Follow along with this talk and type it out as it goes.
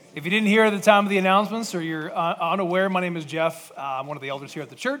If you didn't hear at the time of the announcements or you're unaware, my name is Jeff. I'm one of the elders here at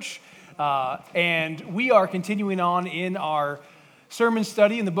the church. And we are continuing on in our sermon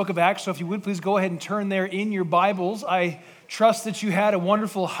study in the book of Acts. So if you would, please go ahead and turn there in your Bibles. I trust that you had a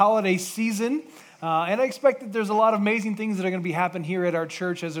wonderful holiday season. And I expect that there's a lot of amazing things that are going to be happening here at our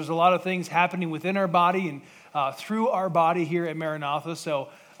church, as there's a lot of things happening within our body and through our body here at Maranatha. So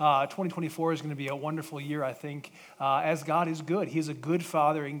 2024 is going to be a wonderful year, I think, as God is good. He is a good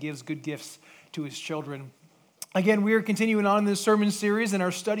father and gives good gifts to his children. Again, we are continuing on in this sermon series in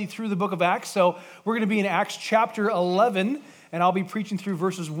our study through the book of Acts. So we're going to be in Acts chapter 11, and I'll be preaching through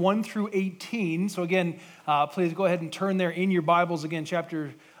verses 1 through 18. So again, please go ahead and turn there in your Bibles. Again,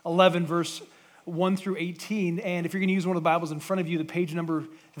 chapter 11, verse 1 through 18. And if you're going to use one of the Bibles in front of you, the page number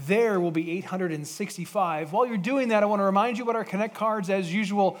there will be 865. While you're doing that, I want to remind you about our Connect cards. As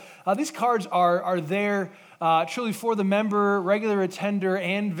usual, these cards are there truly for the member, regular attender,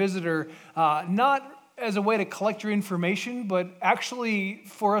 and visitor, not as a way to collect your information, but actually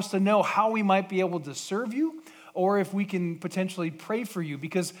for us to know how we might be able to serve you, or if we can potentially pray for you,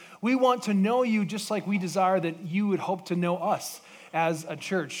 because we want to know you just like we desire that you would hope to know us as a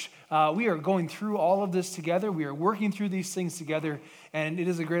church. We are going through all of this together. We are working through these things together, and it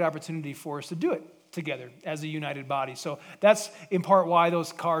is a great opportunity for us to do it together as a united body. So that's in part why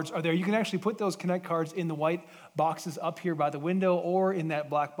those cards are there. You can actually put those Connect cards in the white boxes up here by the window or in that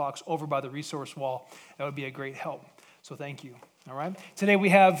black box over by the resource wall. That would be a great help. So thank you. All right. Today we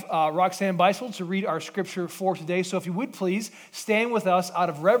have Jeff Beisel to read our scripture for today. So if you would please stand with us out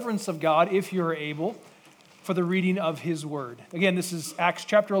of reverence of God, if you're able, for the reading of his word. Again, this is Acts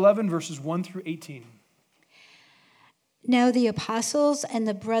chapter 11, verses 1 through 18. Now the apostles and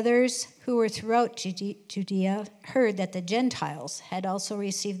the brothers who were throughout Judea heard that the Gentiles had also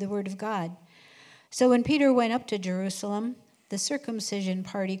received the word of God. So when Peter went up to Jerusalem, the circumcision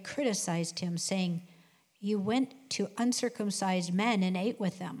party criticized him, saying, "You went to uncircumcised men and ate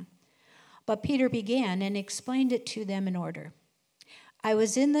with them." But Peter began and explained it to them in order. "I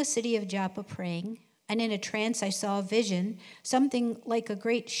was in the city of Joppa praying, and in a trance I saw a vision, something like a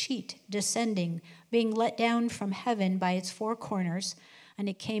great sheet descending, being let down from heaven by its four corners, and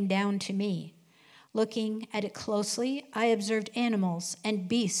it came down to me. Looking at it closely, I observed animals and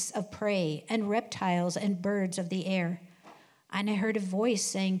beasts of prey and reptiles and birds of the air. And I heard a voice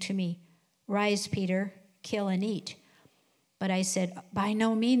saying to me, 'Rise, Peter, kill and eat.' But I said, 'By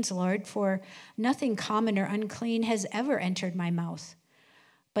no means, Lord, for nothing common or unclean has ever entered my mouth.'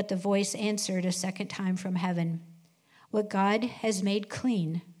 But the voice answered a second time from heaven, 'What God has made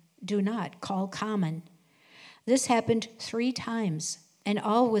clean, do not call common.' This happened 3 times, and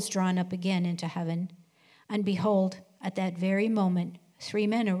all was drawn up again into heaven. And behold, at that very moment, 3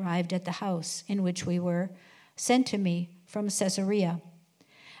 men arrived at the house in which we were, sent to me from Caesarea.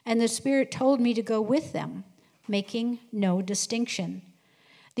 And the Spirit told me to go with them, making no distinction.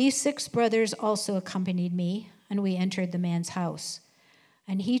 These 6 brothers also accompanied me, and we entered the man's house.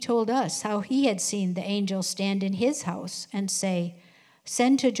 And he told us how he had seen the angel stand in his house and say,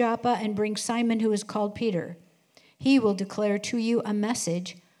 'Send to Joppa and bring Simon, who is called Peter. He will declare to you a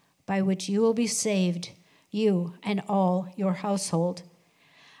message by which you will be saved, you and all your household.'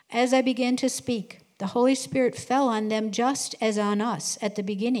 As I began to speak, the Holy Spirit fell on them just as on us at the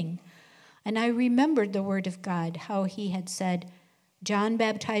beginning. And I remembered the word of God, how he had said, 'John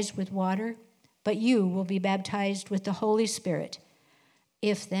baptized with water, but you will be baptized with the Holy Spirit.'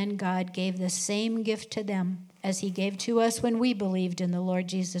 If then God gave the same gift to them as he gave to us when we believed in the Lord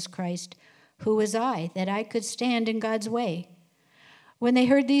Jesus Christ, who was I that I could stand in God's way?" When they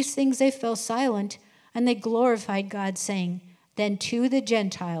heard these things, they fell silent, and they glorified God, saying, "Then to the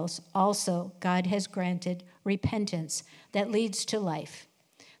Gentiles also God has granted repentance that leads to life."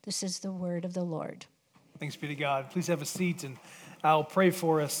 This is the word of the Lord. Thanks be to God. Please have a seat, and I'll pray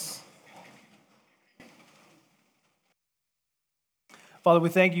for us. Father, we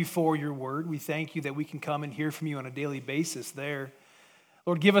thank you for your word. We thank you that we can come and hear from you on a daily basis there.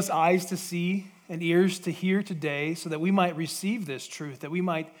 Lord, give us eyes to see and ears to hear today so that we might receive this truth, that we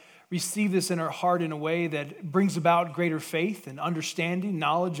might receive this in our heart in a way that brings about greater faith and understanding,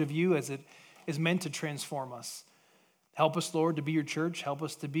 knowledge of you as it is meant to transform us. Help us, Lord, to be your church. Help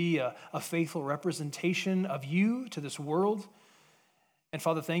us to be a faithful representation of you to this world. And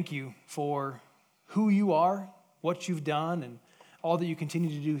Father, thank you for who you are, what you've done, and all that you continue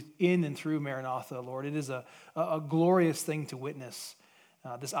to do in and through Maranatha, Lord. It is a glorious thing to witness,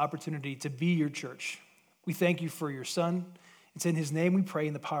 this opportunity to be your church. We thank you for your Son. It's in his name we pray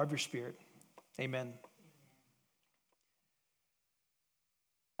in the power of your Spirit. Amen.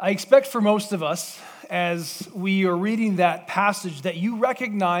 I expect for most of us, as we are reading that passage, that you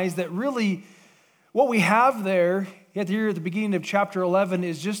recognize that really what we have there here at the beginning of chapter 11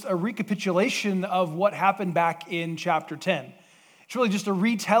 is just a recapitulation of what happened back in chapter 10. It's really just a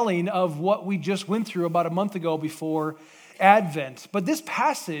retelling of what we just went through about a month ago before Advent. But this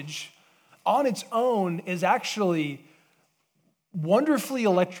passage on its own is actually wonderfully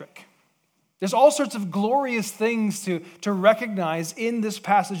electric. There's all sorts of glorious things to recognize in this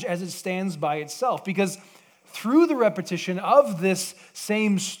passage as it stands by itself, because through the repetition of this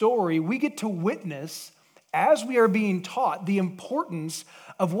same story, we get to witness, as we are being taught, the importance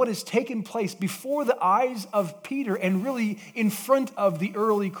of what has taken place before the eyes of Peter and really in front of the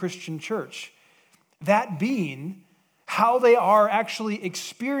early Christian church. That being how they are actually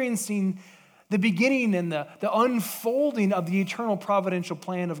experiencing the beginning and the unfolding of the eternal providential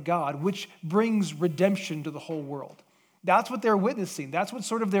plan of God, which brings redemption to the whole world. That's what they're witnessing. That's what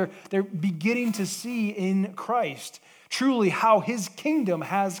sort of they're beginning to see in Christ. Truly how his kingdom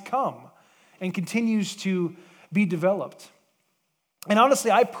has come and continues to be developed. And honestly,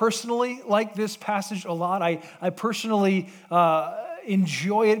 I personally like this passage a lot. I personally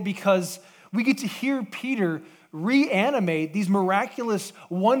enjoy it because we get to hear Peter reanimate these miraculous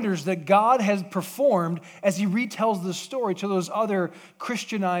wonders that God has performed as he retells the story to those other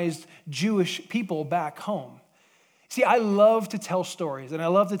Christianized Jewish people back home. See, I love to tell stories, and I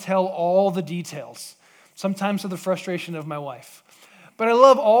love to tell all the details, sometimes to the frustration of my wife. But I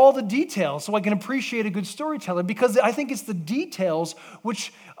love all the details so I can appreciate a good storyteller, because I think it's the details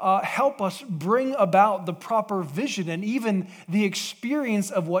which help us bring about the proper vision and even the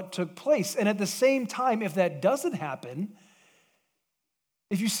experience of what took place. And at the same time, if that doesn't happen,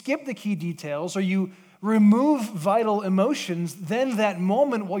 if you skip the key details or you remove vital emotions, then that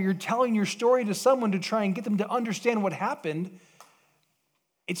moment while you're telling your story to someone to try and get them to understand what happened,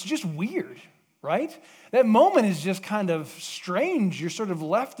 it's just weird, right? That moment is just kind of strange. You're sort of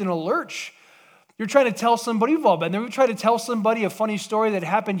left in a lurch. You're trying to tell somebody, we've all been there, we try to tell somebody a funny story that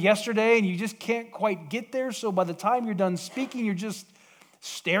happened yesterday and you just can't quite get there. So by the time you're done speaking, you're just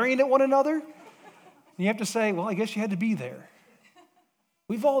staring at one another. And you have to say, well, I guess you had to be there.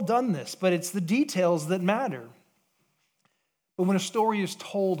 We've all done this, but it's the details that matter. But when a story is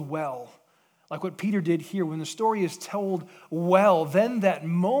told well, like what Peter did here, when the story is told well, then that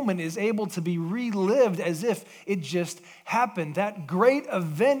moment is able to be relived as if it just happened. That great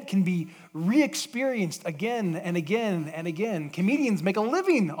event can be re-experienced again and again and again. Comedians make a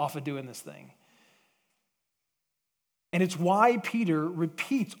living off of doing this thing. And it's why Peter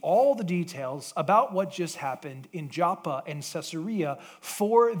repeats all the details about what just happened in Joppa and Caesarea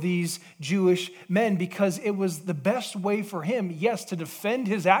for these Jewish men, because it was the best way for him, yes, to defend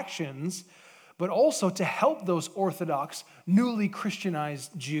his actions, but also to help those Orthodox, newly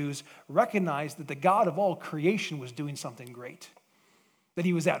Christianized Jews recognize that the God of all creation was doing something great, that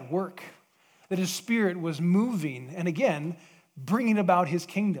he was at work, that his Spirit was moving, and again, bringing about his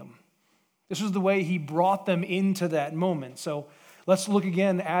kingdom. This was the way he brought them into that moment. So let's look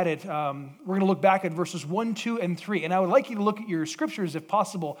again at it. We're going to look back at verses 1, 2, and 3. And I would like you to look at your scriptures if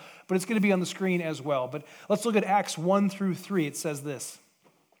possible, but it's going to be on the screen as well. But let's look at Acts 1 through 3. It says this.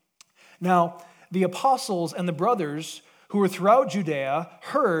 Now, the apostles and the brothers who were throughout Judea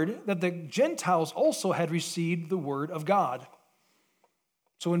heard that the Gentiles also had received the word of God.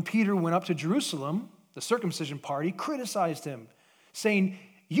 So when Peter went up to Jerusalem, the circumcision party criticized him, saying,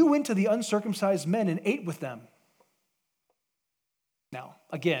 "You went to the uncircumcised men and ate with them." Now,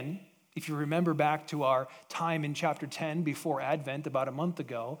 again, if you remember back to our time in chapter 10 before Advent about a month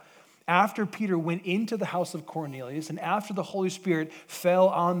ago, after Peter went into the house of Cornelius and after the Holy Spirit fell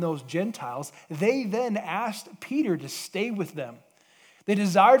on those Gentiles, they then asked Peter to stay with them. They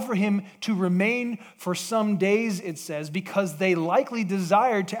desired for him to remain for some days, it says, because they likely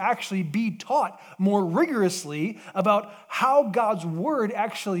desired to actually be taught more rigorously about how God's word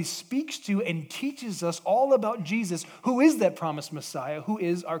actually speaks to and teaches us all about Jesus, who is that promised Messiah, who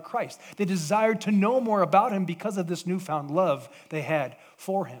is our Christ. They desired to know more about him because of this newfound love they had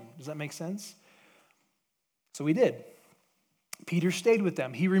for him. Does that make sense? So he did. Peter stayed with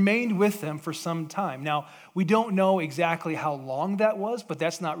them. He remained with them for some time. Now, we don't know exactly how long that was, but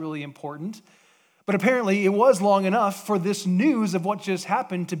that's not really important. But apparently, it was long enough for this news of what just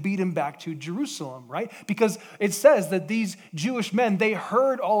happened to beat him back to Jerusalem, right? Because it says that these Jewish men, they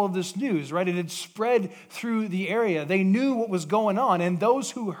heard all of this news, right? It had spread through the area. They knew what was going on, and those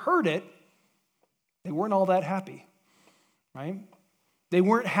who heard it, they weren't all that happy, right? They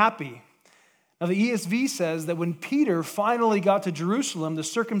weren't happy. Now, the ESV says that when Peter finally got to Jerusalem, the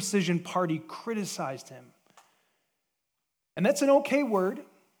circumcision party criticized him. And that's an okay word.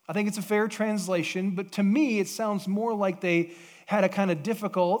 I think it's a fair translation, but to me, it sounds more like they had a kind of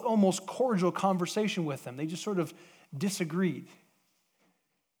difficult, almost cordial conversation with them. They just sort of disagreed.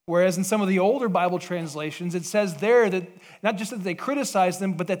 Whereas in some of the older Bible translations, it says there that not just that they criticized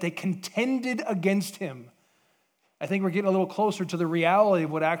them, but that they contended against him. I think we're getting a little closer to the reality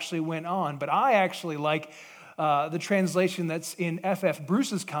of what actually went on. But I actually like the translation that's in F.F.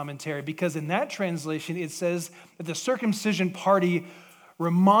 Bruce's commentary, because in that translation, it says that the circumcision party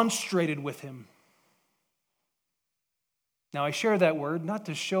remonstrated with him. Now, I share that word not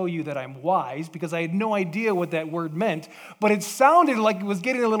to show you that I'm wise, because I had no idea what that word meant, but it sounded like it was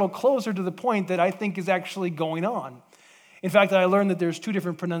getting a little closer to the point that I think is actually going on. In fact, I learned that there's two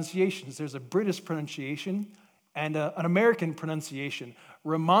different pronunciations. There's a British pronunciation and an American pronunciation.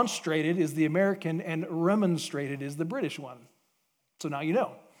 Remonstrated is the American, and remonstrated is the British one. So now you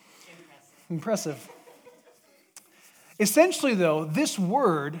know. Impressive. Essentially, though, this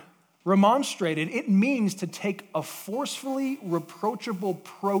word, remonstrated, it means to take a forcefully reproachable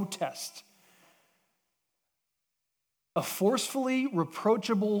protest. A forcefully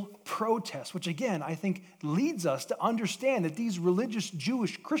reproachable protest, which again, I think leads us to understand that these religious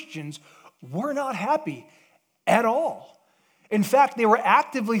Jewish Christians were not happy at all. In fact, they were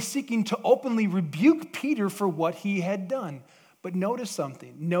actively seeking to openly rebuke Peter for what he had done. But notice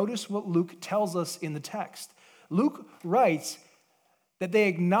something. Notice what Luke tells us in the text. Luke writes that they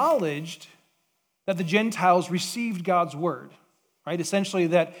acknowledged that the Gentiles received God's word, right? Essentially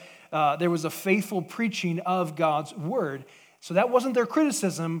that there was a faithful preaching of God's word. So that wasn't their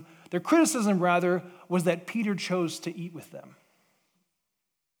criticism. Their criticism, rather, was that Peter chose to eat with them.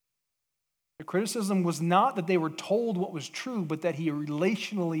 The criticism was not that they were told what was true, but that he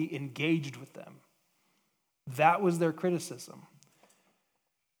relationally engaged with them. That was their criticism.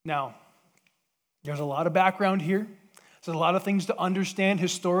 Now, there's a lot of background here. There's a lot of things to understand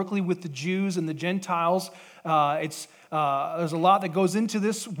historically with the Jews and the Gentiles. There's a lot that goes into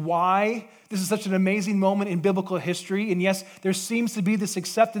this, why this is such an amazing moment in biblical history. And yes, there seems to be this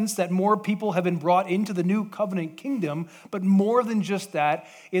acceptance that more people have been brought into the new covenant kingdom, but more than just that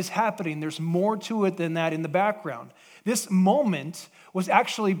is happening. There's more to it than that in the background. This moment was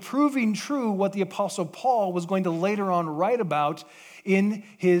actually proving true what the Apostle Paul was going to later on write about in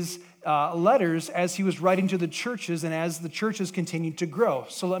his letters as he was writing to the churches and as the churches continued to grow.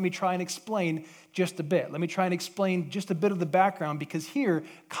 So let me try and explain just a bit. Let me try and explain just a bit of the background, because here,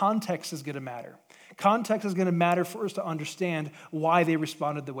 context is going to matter. Context is going to matter for us to understand why they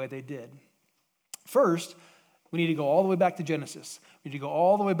responded the way they did. First, we need to go all the way back to Genesis. We need to go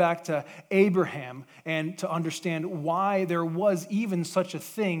all the way back to Abraham and to understand why there was even such a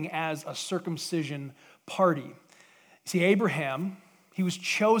thing as a circumcision party. See, Abraham, he was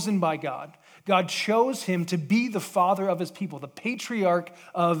chosen by God. God chose him to be the father of his people, the patriarch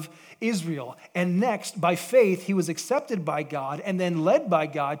of Israel. And next, by faith, he was accepted by God and then led by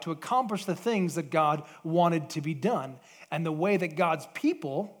God to accomplish the things that God wanted to be done. And the way that God's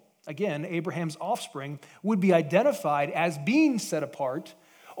people, again, Abraham's offspring, would be identified as being set apart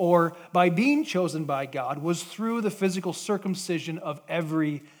or by being chosen by God was through the physical circumcision of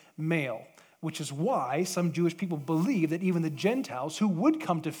every male. Which is why some Jewish people believe that even the Gentiles who would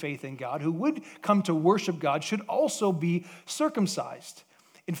come to faith in God, who would come to worship God, should also be circumcised.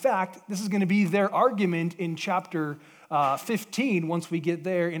 In fact, this is going to be their argument in chapter 15 once we get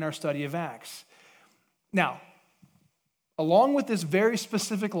there in our study of Acts. Now, along with this very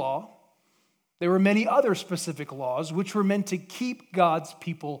specific law, there were many other specific laws which were meant to keep God's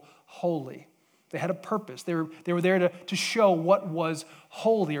people holy. They had a purpose. They were there to show what was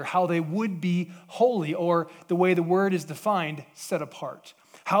holy, or how they would be holy, or the way the word is defined, set apart.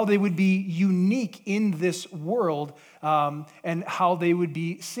 How they would be unique in this world, and how they would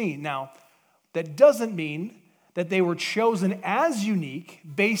be seen. Now, that doesn't mean that they were chosen as unique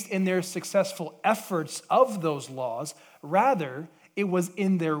based in their successful efforts of those laws. Rather, it was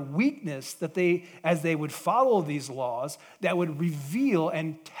in their weakness that they, as they would follow these laws, that would reveal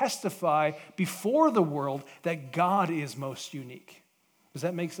and testify before the world that God is most unique. Does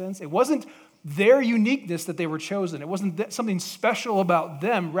that make sense? It wasn't their uniqueness that they were chosen. It wasn't something special about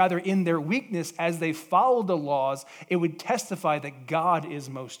them. Rather, in their weakness, as they followed the laws, it would testify that God is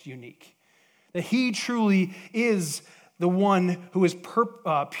most unique. That he truly is the one who is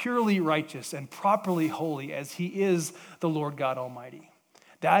purely righteous and properly holy, as he is the Lord God Almighty.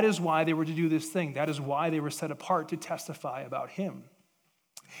 That is why they were to do this thing. That is why they were set apart to testify about him.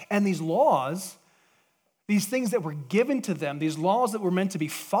 And these laws, these things that were given to them, these laws that were meant to be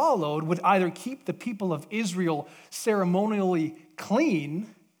followed, would either keep the people of Israel ceremonially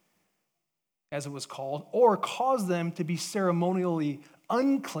clean, as it was called, or cause them to be ceremonially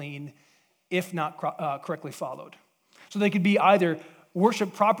unclean if not correctly followed. So they could be either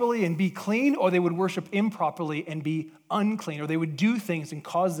worship properly and be clean, or they would worship improperly and be unclean, or they would do things and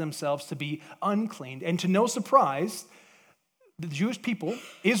cause themselves to be unclean. And to no surprise, the Jewish people,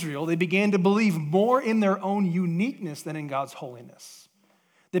 Israel, they began to believe more in their own uniqueness than in God's holiness.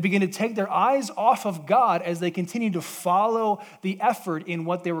 They began to take their eyes off of God as they continued to follow the effort in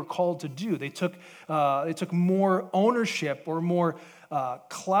what they were called to do. They took more ownership or more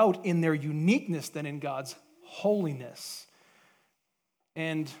clout in their uniqueness than in God's holiness.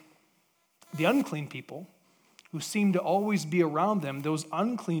 And the unclean people, who seemed to always be around them, those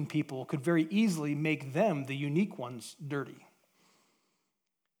unclean people could very easily make them, the unique ones, dirty.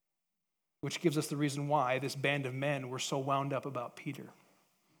 Which gives us the reason why this band of men were so wound up about Peter,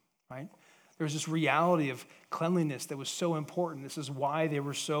 right? There was this reality of cleanliness that was so important. This is why they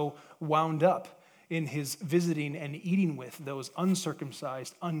were so wound up in his visiting and eating with those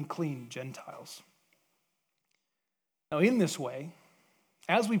uncircumcised, unclean Gentiles. Now, in this way,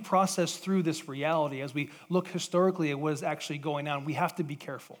 as we process through this reality, as we look historically at what is actually going on, we have to be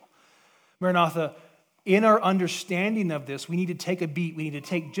careful. Maranatha, in our understanding of this, we need to take a beat. We need to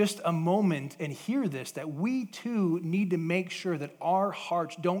take just a moment and hear this, that we too need to make sure that our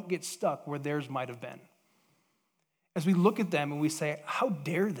hearts don't get stuck where theirs might have been. As we look at them and we say, how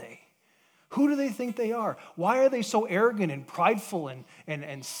dare they? Who do they think they are? Why are they so arrogant and prideful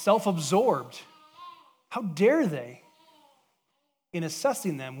and self-absorbed? How dare they? In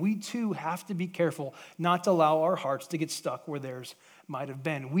assessing them, we too have to be careful not to allow our hearts to get stuck where theirs might have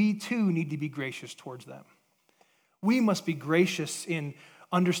been. We too need to be gracious towards them. We must be gracious in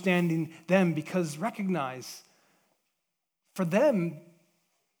understanding them, because recognize, for them,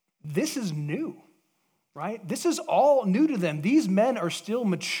 this is new, right? This is all new to them. These men are still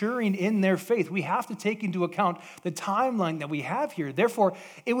maturing in their faith. We have to take into account the timeline that we have here. Therefore,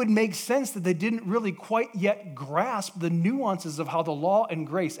 it would make sense that they didn't really quite yet grasp the nuances of how the law and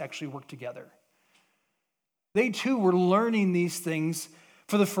grace actually work together. They too were learning these things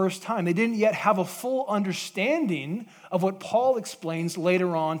for the first time. They didn't yet have a full understanding of what Paul explains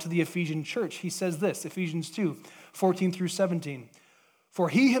later on to the Ephesian church. He says this, Ephesians 2, 14 through 17. For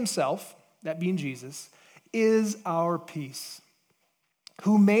he himself, that being Jesus, is our peace,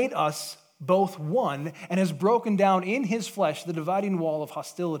 who made us both one and has broken down in his flesh the dividing wall of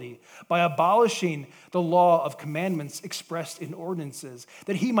hostility by abolishing the law of commandments expressed in ordinances,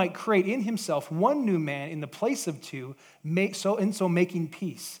 that he might create in himself one new man in the place of two, so making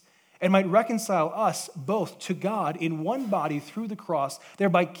peace, and might reconcile us both to God in one body through the cross,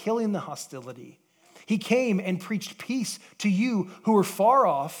 thereby killing the hostility. He came and preached peace to you who were far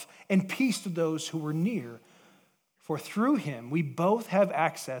off and peace to those who were near. For through him we both have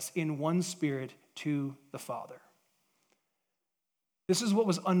access in one Spirit to the Father. This is what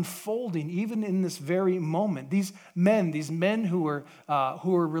was unfolding even in this very moment. These men who were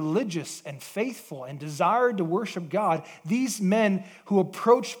religious and faithful and desired to worship God, these men who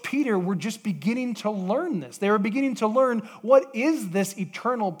approached Peter were just beginning to learn this. They were beginning to learn, what is this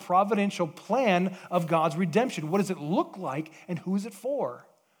eternal providential plan of God's redemption? What does it look like, and who is it for?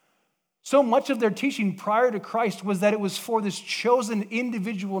 So much of their teaching prior to Christ was that it was for this chosen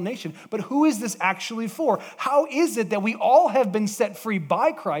individual nation. But who is this actually for? How is it that we all have been set free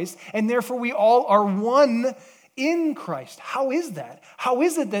by Christ, and therefore we all are one in Christ? How is that? How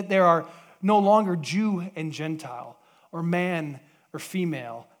is it that there are no longer Jew and Gentile, or man or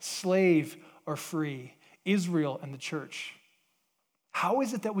female, slave or free, Israel and the church? How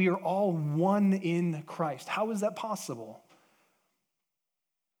is it that we are all one in Christ? How is that possible?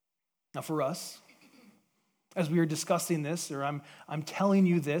 Now for us, as we are discussing this, or I'm telling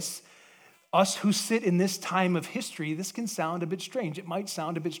you this, us who sit in this time of history, this can sound a bit strange. It might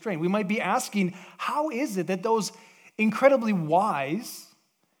sound a bit strange. We might be asking, how is it that those incredibly wise,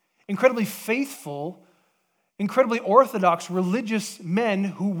 incredibly faithful, incredibly orthodox religious men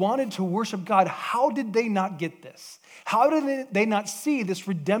who wanted to worship God, how did they not get this? How did they not see this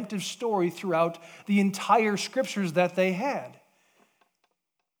redemptive story throughout the entire scriptures that they had?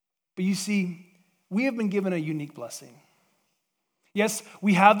 But you see, we have been given a unique blessing. Yes,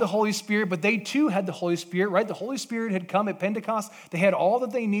 we have the Holy Spirit, but they too had the Holy Spirit, right? The Holy Spirit had come at Pentecost. They had all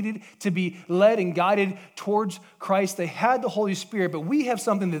that they needed to be led and guided towards Christ. They had the Holy Spirit, but we have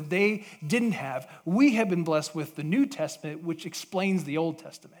something that they didn't have. We have been blessed with the New Testament, which explains the Old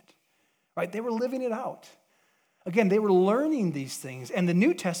Testament, right? They were living it out. Again, they were learning these things, and the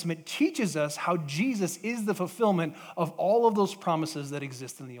New Testament teaches us how Jesus is the fulfillment of all of those promises that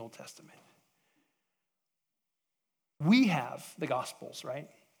exist in the Old Testament. We have the Gospels, right?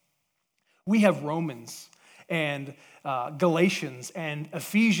 We have Romans, and Galatians and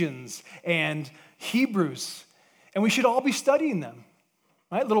Ephesians and Hebrews. And we should all be studying them.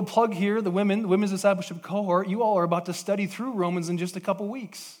 Right? Little plug here, the women's discipleship cohort, you all are about to study through Romans in just a couple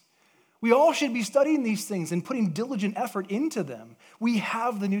weeks. We all should be studying these things and putting diligent effort into them. We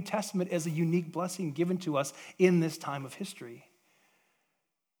have the New Testament as a unique blessing given to us in this time of history.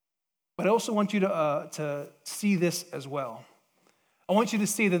 But I also want you to see this as well. I want you to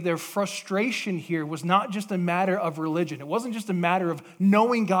see that their frustration here was not just a matter of religion. It wasn't just a matter of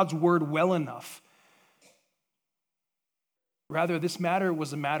knowing God's word well enough. Rather, this matter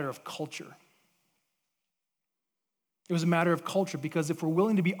was a matter of culture. It was a matter of culture because if we're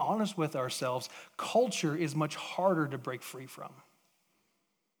willing to be honest with ourselves, culture is much harder to break free from.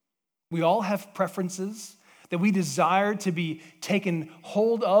 We all have preferences that we desire to be taken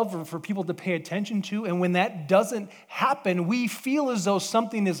hold of or for people to pay attention to, and when that doesn't happen, we feel as though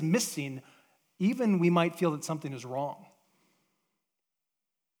something is missing. Even we might feel that something is wrong.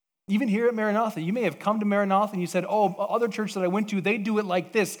 Even here at Maranatha, you may have come to Maranatha and you said, oh, other church that I went to, they do it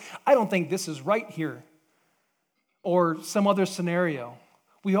like this. I don't think this is right here. Or some other scenario.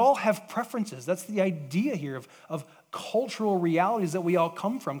 We all have preferences. That's the idea here of cultural realities that we all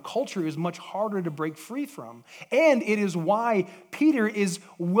come from. Culture is much harder to break free from. And it is why Peter is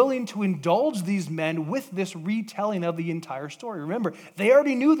willing to indulge these men with this retelling of the entire story. Remember, they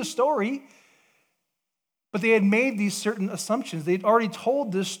already knew the story, but they had made these certain assumptions. They'd already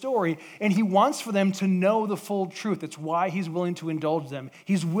told this story, and he wants for them to know the full truth. That's why he's willing to indulge them.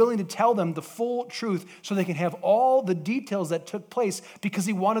 He's willing to tell them the full truth so they can have all the details that took place because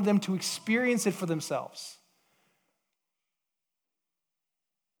he wanted them to experience it for themselves.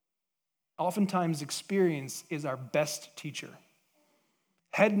 Oftentimes, experience is our best teacher.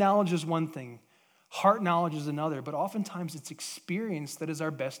 Head knowledge is one thing, heart knowledge is another, but oftentimes it's experience that is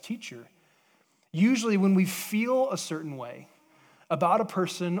our best teacher. Usually when we feel a certain way about a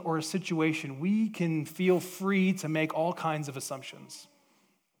person or a situation, we can feel free to make all kinds of assumptions.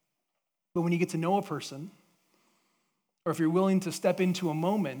 But when you get to know a person, or if you're willing to step into a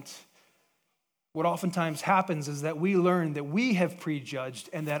moment, what oftentimes happens is that we learn that we have prejudged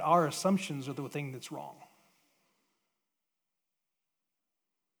and that our assumptions are the thing that's wrong.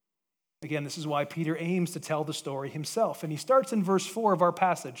 Again, this is why Peter aims to tell the story himself. And he starts in verse 4 of our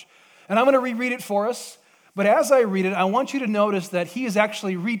passage. And I'm going to reread it for us. But as I read it, I want you to notice that he is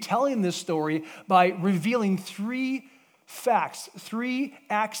actually retelling this story by revealing 3 facts, 3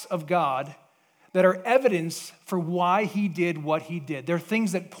 acts of God that are evidence for why he did what he did. They're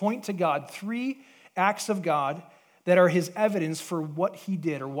things that point to God, 3 acts of God that are his evidence for what he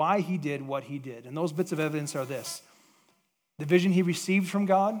did or why he did what he did. And those bits of evidence are this: the vision he received from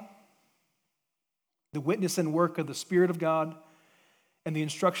God, the witness and work of the Spirit of God, and the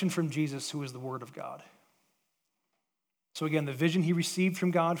instruction from Jesus, who is the Word of God. So again, the vision he received from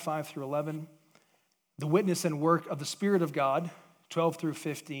God, 5 through 11, the witness and work of the Spirit of God, 12 through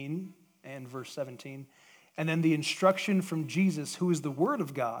 15 and verse 17, and then the instruction from Jesus, who is the Word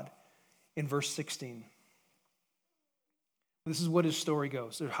of God, in verse 16. This is what his story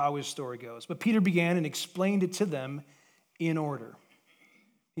goes, or how his story goes. But Peter began and explained it to them in order.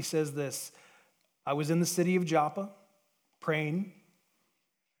 He says this: I was in the city of Joppa, praying,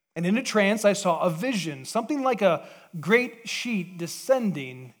 and in a trance I saw a vision, something like a great sheet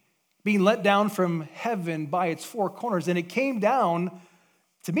descending, being let down from heaven by its 4 corners, and it came down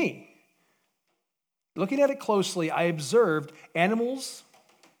to me. Looking at it closely, I observed animals,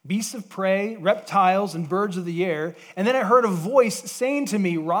 beasts of prey, reptiles, and birds of the air, and then I heard a voice saying to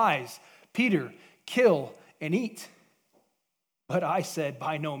me, "Rise, Peter, kill and eat." But I said,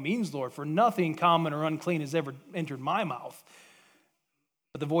 "By no means, Lord, for nothing common or unclean has ever entered my mouth."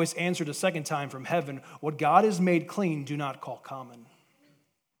 But the voice answered a second time from heaven, "What God has made clean, do not call common."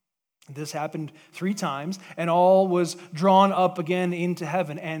 This happened 3 times, and all was drawn up again into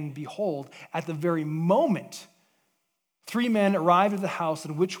heaven. And behold, at the very moment, 3 men arrived at the house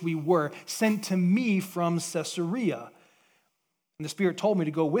in which we were, sent to me from Caesarea. And the Spirit told me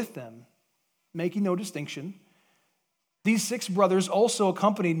to go with them, making no distinction. These 6 brothers also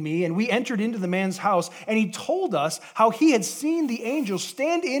accompanied me, and we entered into the man's house, and he told us how he had seen the angel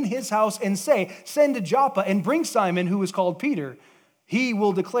stand in his house and say, "Send to Joppa and bring Simon, who is called Peter. He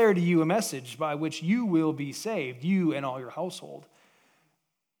will declare to you a message by which you will be saved, you and all your household."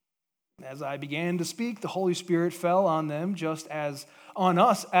 As I began to speak, the Holy Spirit fell on them just as on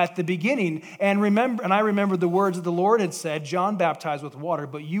us at the beginning. And I remembered the words that the Lord had said, "John baptized with water,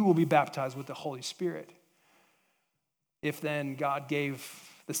 but you will be baptized with the Holy Spirit." If then God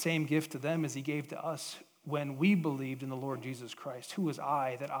gave the same gift to them as he gave to us when we believed in the Lord Jesus Christ, who was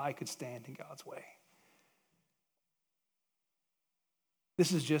I that I could stand in God's way?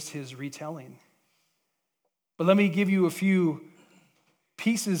 This is just his retelling. But let me give you a few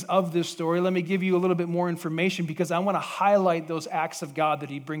pieces of this story. Let me give you a little bit more information because I want to highlight those acts of God that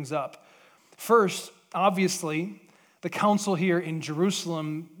he brings up. First, obviously, the council here in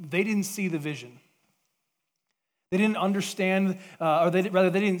Jerusalem, they didn't see the vision. They didn't understand, they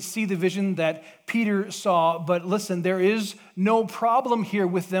didn't see the vision that Peter saw. But listen, there is no problem here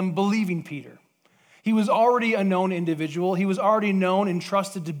with them believing Peter. He was already a known individual. He was already known and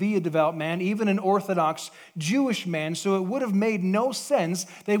trusted to be a devout man, even an Orthodox Jewish man. So it would have made no sense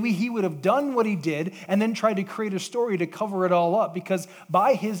that he would have done what he did and then tried to create a story to cover it all up. Because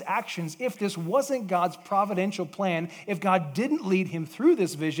by his actions, if this wasn't God's providential plan, if God didn't lead him through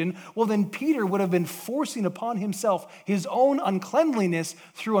this vision, well, then Peter would have been forcing upon himself his own uncleanliness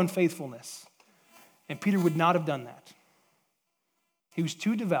through unfaithfulness. And Peter would not have done that. He was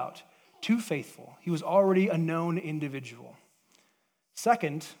too devout, too faithful. He was already a known individual.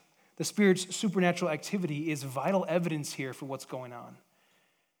 Second, the Spirit's supernatural activity is vital evidence here for what's going on.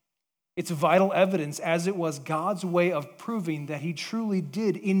 It's vital evidence, as it was God's way of proving that he truly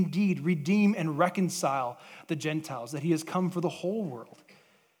did indeed redeem and reconcile the Gentiles, that he has come for the whole world.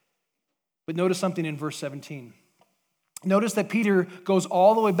 But notice something in verse 17. Notice that Peter goes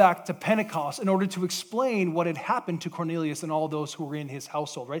all the way back to Pentecost in order to explain what had happened to Cornelius and all those who were in his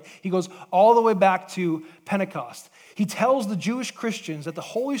household, right? He goes all the way back to Pentecost. He tells the Jewish Christians that the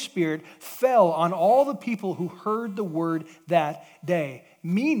Holy Spirit fell on all the people who heard the word that day,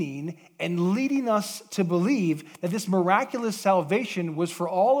 meaning and leading us to believe that this miraculous salvation was for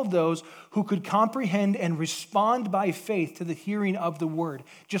all of those who could comprehend and respond by faith to the hearing of the word,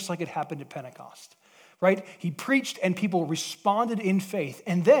 just like it happened at Pentecost. Right? He preached and people responded in faith.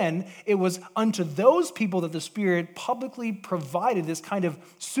 And then it was unto those people that the Spirit publicly provided this kind of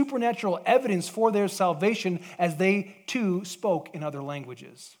supernatural evidence for their salvation as they too spoke in other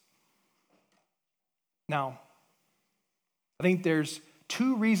languages. Now, I think there's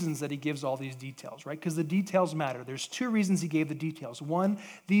two reasons that he gives all these details, right? Because the details matter. There's two reasons he gave the details. One,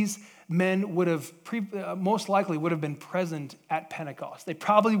 these men would have most likely would have been present at Pentecost. They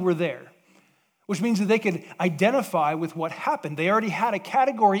probably were there, which means that they could identify with what happened. They already had a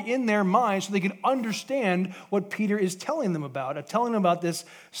category in their mind so they could understand what Peter is telling them about this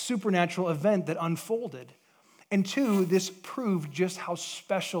supernatural event that unfolded. And two, this proved just how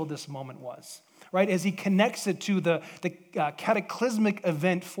special this moment was, right? As he connects it to the cataclysmic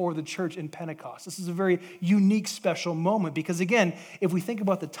event for the church in Pentecost. This is a very unique, special moment because, again, if we think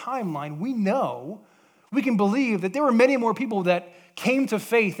about the timeline, we can believe that there were many more people that came to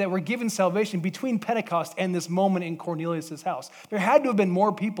faith, that were given salvation between Pentecost and this moment in Cornelius' house. There had to have been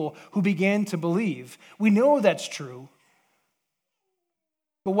more people who began to believe. We know that's true.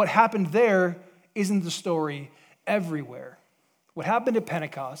 But what happened there isn't the story everywhere. What happened at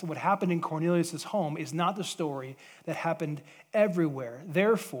Pentecost and what happened in Cornelius' home is not the story that happened everywhere.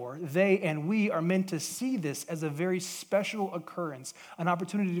 Therefore, they and we are meant to see this as a very special occurrence, an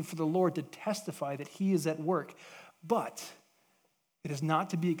opportunity for the Lord to testify that he is at work. But it is not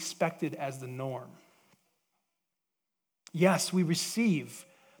to be expected as the norm. Yes, we receive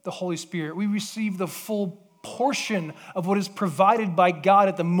the Holy Spirit. We receive the full portion of what is provided by God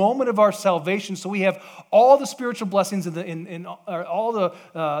at the moment of our salvation. So we have all the spiritual blessings all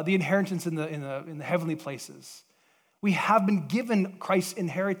the inheritance in the heavenly places. We have been given Christ's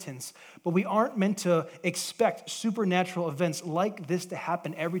inheritance, but we aren't meant to expect supernatural events like this to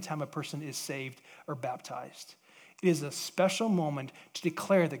happen every time a person is saved or baptized. It is a special moment to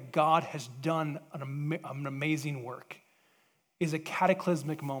declare that God has done an amazing work. It is a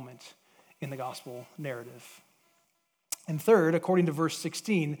cataclysmic moment in the gospel narrative. And third, according to verse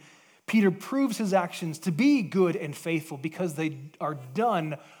 16, Peter proves his actions to be good and faithful because they are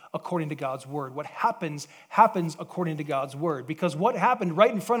done according to God's word. What happens according to God's word. Because what happened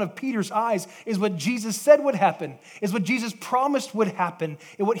right in front of Peter's eyes is what Jesus said would happen, is what Jesus promised would happen,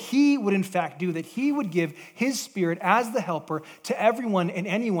 and what he would in fact do, that he would give his Spirit as the helper to everyone and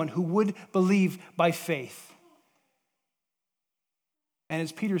anyone who would believe by faith. And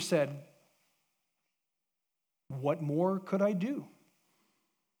as Peter said, what more could I do?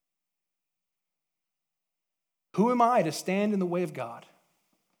 Who am I to stand in the way of God?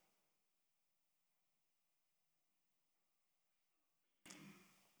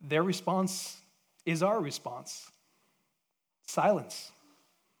 Their response is our response. Silence.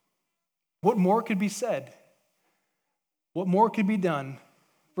 What more could be said? What more could be done?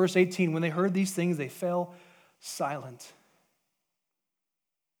 Verse 18, when they heard these things, they fell silent.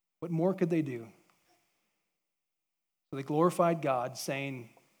 What more could they do? So they glorified God, saying,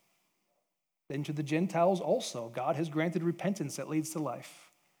 then to the Gentiles also God has granted repentance that leads to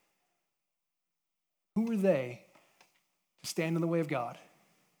life. Who are they to stand in the way of God?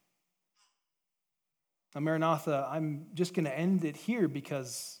 Now, Maranatha, I'm just going to end it here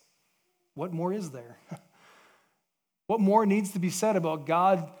because what more is there? What more needs to be said about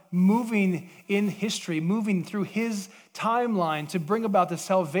God moving in history, moving through his timeline to bring about the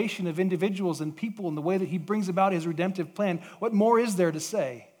salvation of individuals and people in the way that he brings about his redemptive plan? What more is there to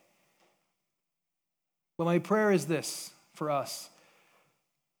say? Well, my prayer is this for us,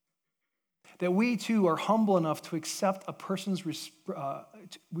 that we too are humble enough to accept a person's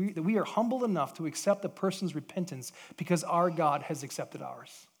that we are humble enough to accept a person's repentance because our God has accepted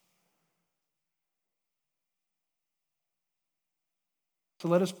ours. So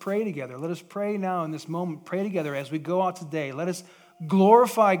let us pray together. Let us pray now in this moment. Pray together as we go out today. Let us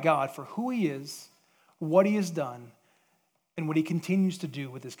glorify God for who he is, what he has done, and what he continues to do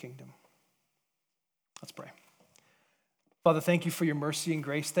with his kingdom. Let's pray. Father, thank you for your mercy and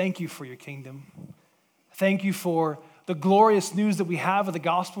grace. Thank you for your kingdom. Thank you for the glorious news that we have of the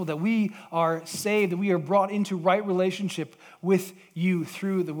gospel, that we are saved, that we are brought into right relationship with you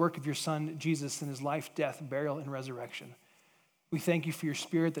through the work of your Son, Jesus, and his life, death, burial, and resurrection. We thank you for your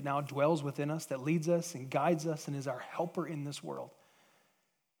Spirit that now dwells within us, that leads us and guides us and is our helper in this world.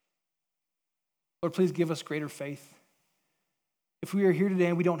 Lord, please give us greater faith. If we are here today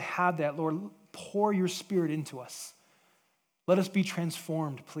and we don't have that, Lord, pour your Spirit into us. Let us be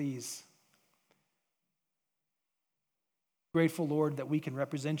transformed, please. Grateful, Lord, that we can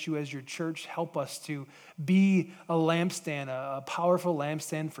represent you as your church. Help us to be a lampstand, a powerful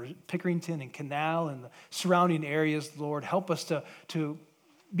lampstand for Pickerington and Canal and the surrounding areas, Lord. Help us to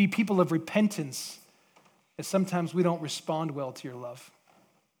be people of repentance, as sometimes we don't respond well to your love.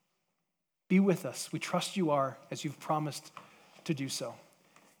 Be with us. We trust you are, as you've promised to do so.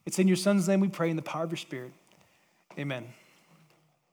 It's in your Son's name we pray, in the power of your Spirit. Amen.